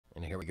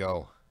here we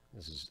go.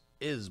 This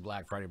is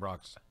Black Friday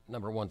Box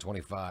number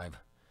 125.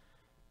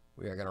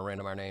 We are going to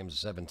random our names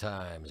 7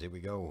 times. Here we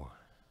go.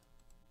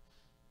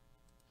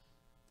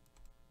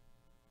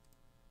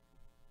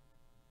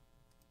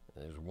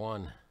 There's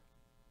 1.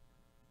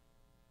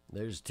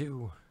 There's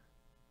 2.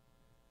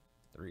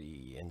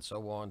 3, and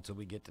so on until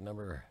we get to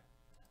number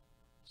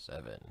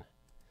 7.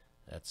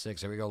 That's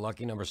 6. Here we go.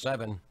 Lucky number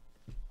 7.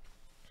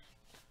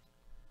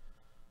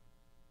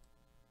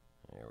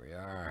 There we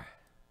are.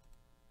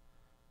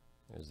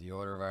 There's the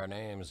order of our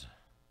names.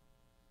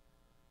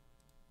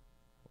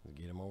 Let's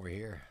get them over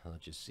here. I'll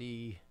let you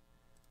see.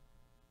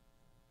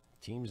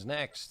 Teams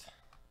next.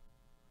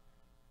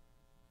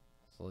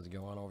 So let's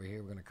go on over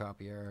here. We're going to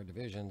copy our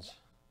divisions.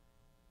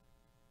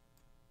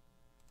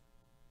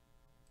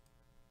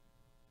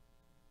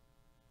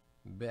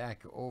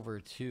 Back over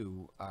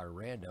to our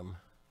random.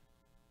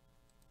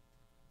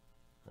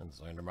 And let's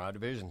random our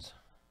divisions.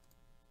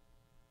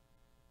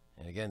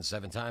 And again,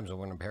 7 times. We're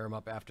going to pair them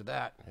up after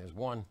that. There's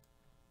 1,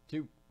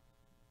 2,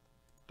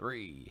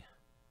 3,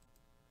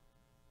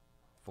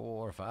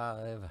 4,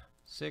 5,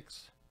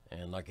 6,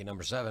 and lucky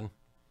number 7.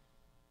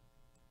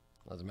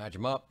 Let's match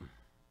them up.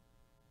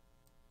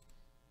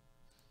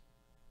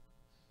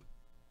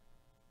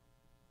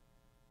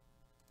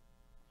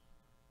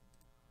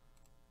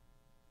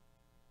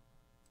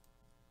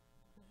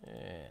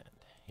 And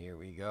here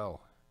we go.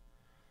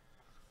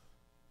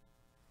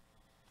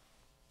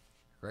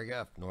 Greg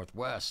F,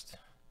 Northwest.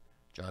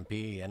 John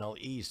P, NL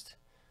East.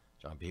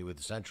 John P with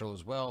the Central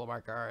as well.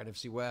 Mark R at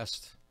FC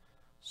West.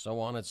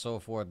 So on and so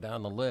forth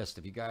down the list.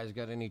 If you guys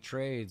got any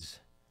trades,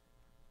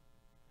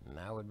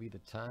 now would be the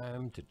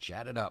time to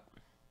chat it up.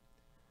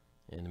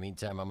 In the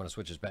meantime, I'm going to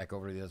switch this back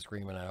over to the other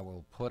screen and I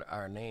will put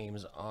our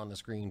names on the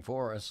screen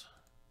for us.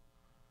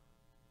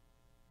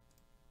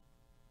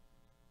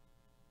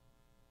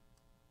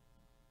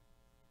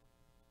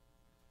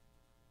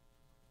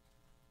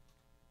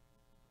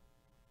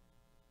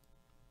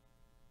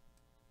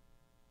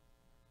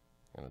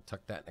 I'm going to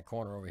tuck that in the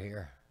corner over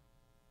here.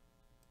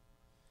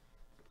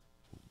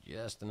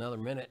 Just another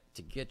minute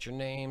to get your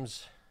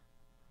names,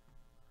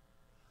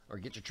 or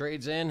get your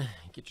trades in,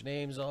 get your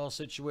names all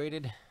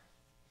situated.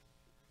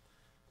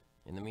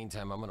 In the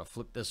meantime, I'm going to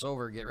flip this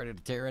over, get ready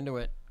to tear into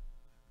it.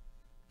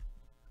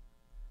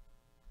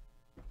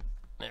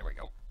 There we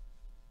go.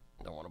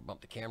 Don't want to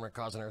bump the camera,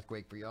 cause an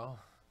earthquake for y'all.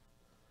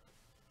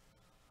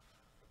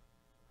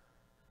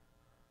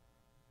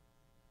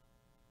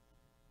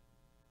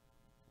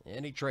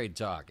 Any trade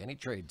talk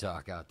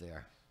out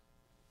there?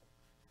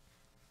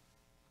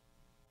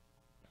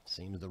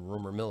 Seems the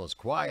rumor mill is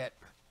quiet.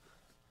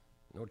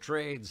 No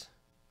trades.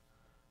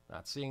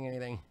 Not seeing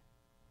anything.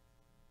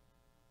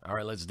 All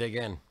right, let's dig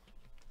in.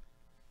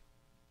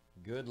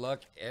 Good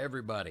luck,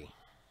 everybody.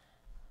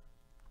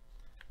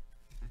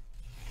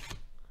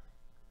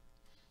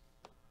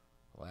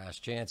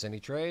 Last chance,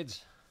 any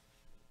trades?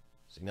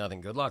 See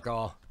nothing. Good luck,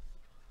 all.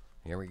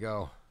 Here we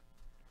go.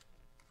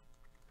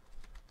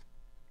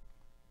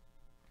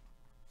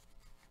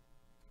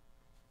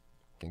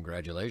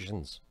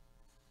 Congratulations.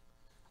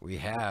 We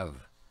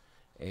have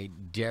a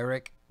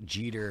Derek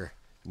Jeter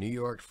New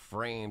York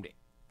framed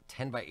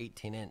 10 by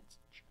 18 inch.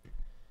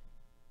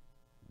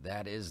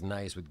 That is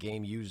nice with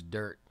game used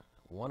dirt.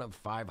 1 of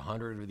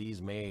 500 of these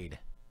made.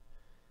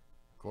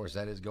 Of course,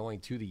 that is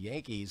going to the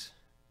Yankees.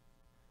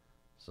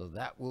 So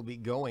that will be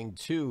going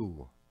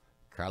to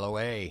Carlo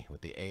A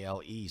with the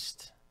AL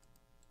East.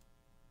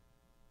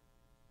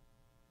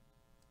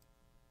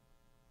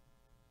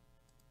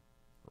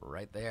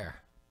 Right there.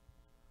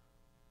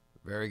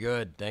 Very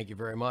good. Thank you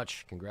very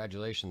much.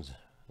 Congratulations.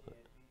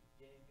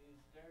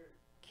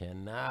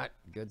 Cannot.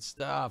 Good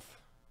stuff.